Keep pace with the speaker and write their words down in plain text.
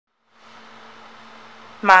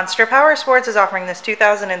Monster Powersports is offering this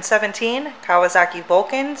 2017 Kawasaki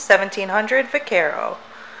Vulcan 1700 Vaquero.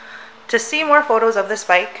 To see more photos of this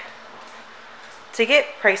bike, to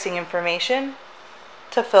get pricing information,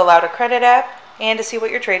 to fill out a credit app, and to see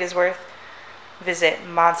what your trade is worth, visit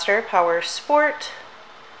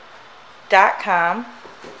monsterpowersport.com.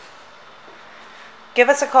 Give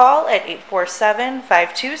us a call at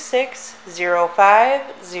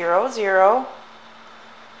 847-526-0500,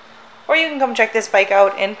 or you can come check this bike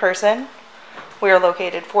out in person. We are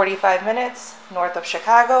located 45 minutes north of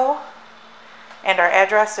Chicago, and our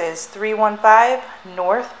address is 315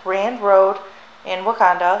 North Rand Road in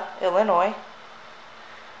Wauconda, Illinois.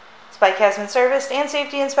 This bike has been serviced and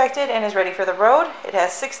safety inspected and is ready for the road. It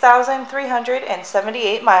has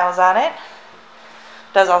 6,378 miles on it.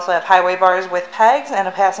 Does also have highway bars with pegs and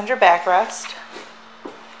a passenger backrest.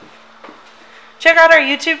 Check out our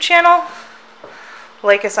YouTube channel.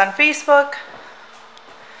 Like us on Facebook.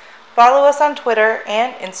 Follow us on Twitter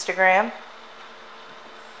and Instagram.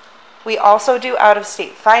 We also do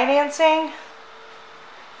out-of-state financing.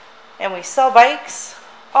 And we sell bikes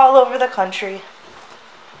all over the country.